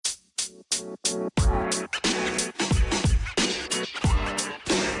Hello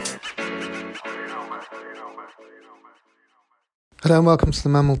and welcome to the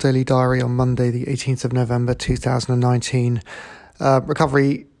Mammal Daily Diary on Monday the 18th of November 2019.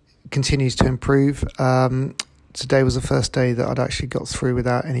 Recovery continues to improve. Today was the first day that I'd actually got through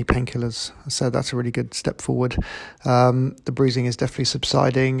without any painkillers, so that's a really good step forward. The bruising is definitely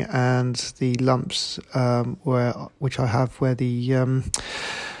subsiding, and the lumps which I have where the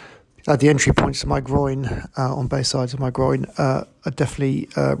entry points to my groin, on both sides of my groin, are definitely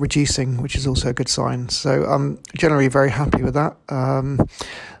reducing, which is also a good sign. So I'm generally very happy with that.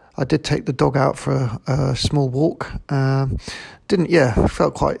 I did take the dog out for a small walk.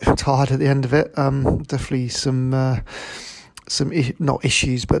 Felt quite tired at the end of it. Definitely some not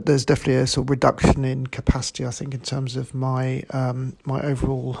issues, but there's definitely a sort of reduction in capacity, I think, in terms of my my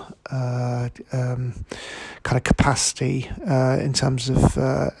overall kind of capacity in terms of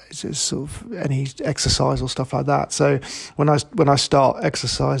sort of any exercise or stuff like that. So when I start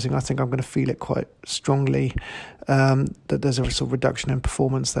exercising, I think I'm going to feel it quite strongly, that there's a sort of reduction in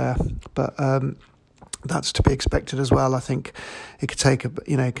performance there, but that's to be expected as well. I think it could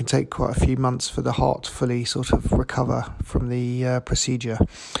take quite a few months for the heart to fully sort of recover from the procedure.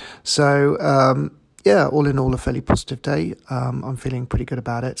 So all in all, a fairly positive day. I'm feeling pretty good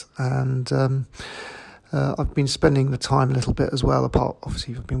about it, and I've been spending the time a little bit as well. Apart,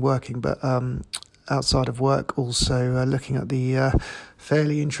 obviously, I've been working, but outside of work, also looking at the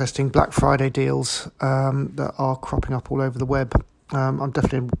fairly interesting Black Friday deals that are cropping up all over the web. I'm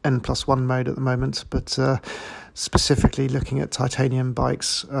definitely in N+1 mode at the moment, but specifically looking at titanium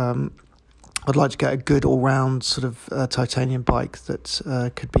bikes. I'd like to get a good all-round sort of titanium bike that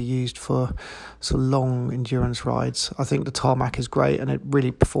could be used for sort of long endurance rides. I think the Tarmac is great, and it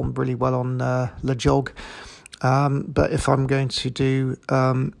really performed really well on La Jog. But if I'm going to do,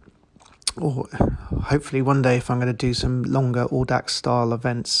 or hopefully one day, if I'm going to do some longer Audax style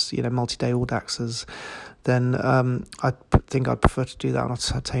events, multi-day Audaxes, then I think I'd prefer to do that on a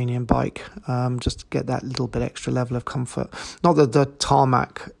titanium bike, just to get that little bit extra level of comfort. Not that the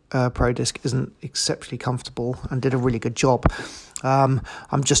Tarmac Pro Disc isn't exceptionally comfortable and did a really good job. I'm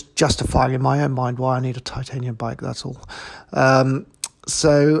just justifying in my own mind why I need a titanium bike, that's all. I'm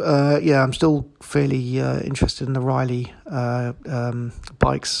still fairly interested in the Riley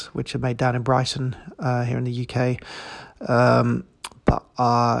bikes, which are made down in Brighton here in the UK. But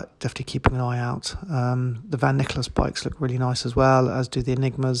definitely keeping an eye out. The Van Nicholas bikes look really nice as well, as do the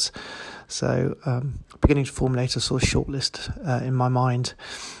Enigmas. So beginning to formulate a sort of shortlist in my mind.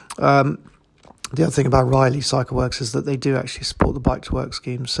 The other thing about Riley Cycleworks is that they do actually support the Bike to Work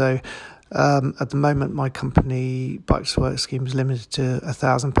scheme. So at the moment, my company Bike to Work scheme is limited to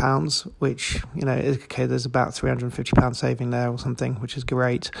 £1,000, which, there's about £350 saving there or something, which is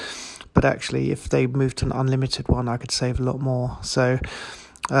great. But actually, if they move to an unlimited one, I could save a lot more. So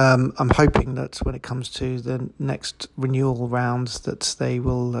I'm hoping that when it comes to the next renewal rounds, that they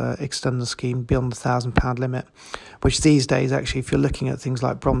will extend the scheme beyond the £1,000 limit, which these days, actually, if you're looking at things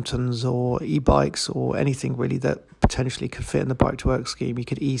like Bromptons or e-bikes or anything really that potentially could fit in the Bike to Work scheme, you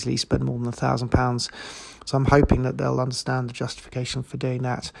could easily spend more than £1,000. So I'm hoping that they'll understand the justification for doing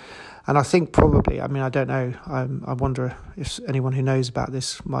that. And I think probably, I don't know, I wonder if anyone who knows about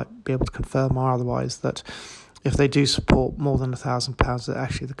this might be able to confirm or otherwise that if they do support more than £1,000, that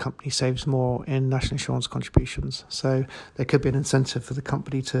actually the company saves more in national insurance contributions. So there could be an incentive for the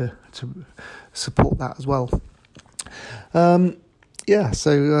company to support that as well.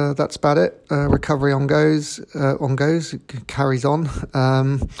 So that's about it. Recovery ongoes, it carries on.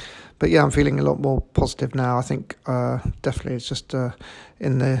 But yeah, I'm feeling a lot more positive now. I think definitely it's just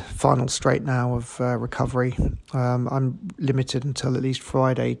in the final straight now of recovery. I'm limited until at least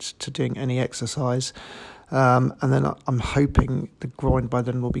Friday to doing any exercise. And then I'm hoping the groin by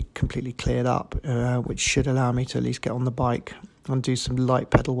then will be completely cleared up, which should allow me to at least get on the bike and do some light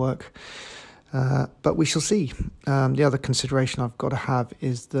pedal work. But we shall see. The other consideration I've got to have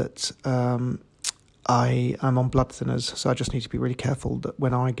is that I am on blood thinners, so I just need to be really careful that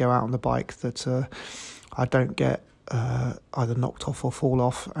when I go out on the bike that I don't get either knocked off or fall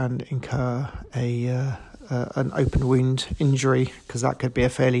off and incur an open wound injury, because that could be a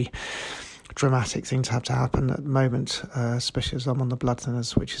fairly dramatic thing to happen at the moment, especially as I'm on the blood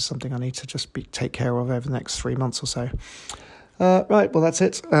thinners, which is something I need to just take care of over the next 3 months or so. Right, well, that's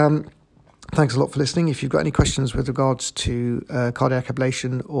it. Thanks a lot for listening. If you've got any questions with regards to cardiac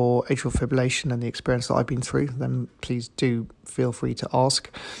ablation or atrial fibrillation and the experience that I've been through, then please do feel free to ask.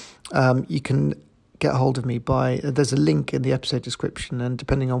 You can get hold of me there's a link in the episode description, and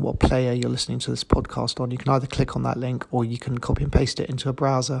depending on what player you're listening to this podcast on, you can either click on that link or you can copy and paste it into a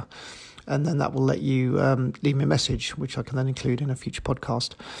browser. and then that will let you leave me a message, which I can then include in a future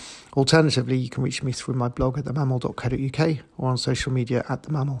podcast. Alternatively, you can reach me through my blog at themammal.co.uk or on social media at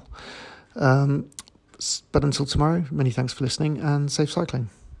themammal. But until tomorrow, many thanks for listening and safe cycling.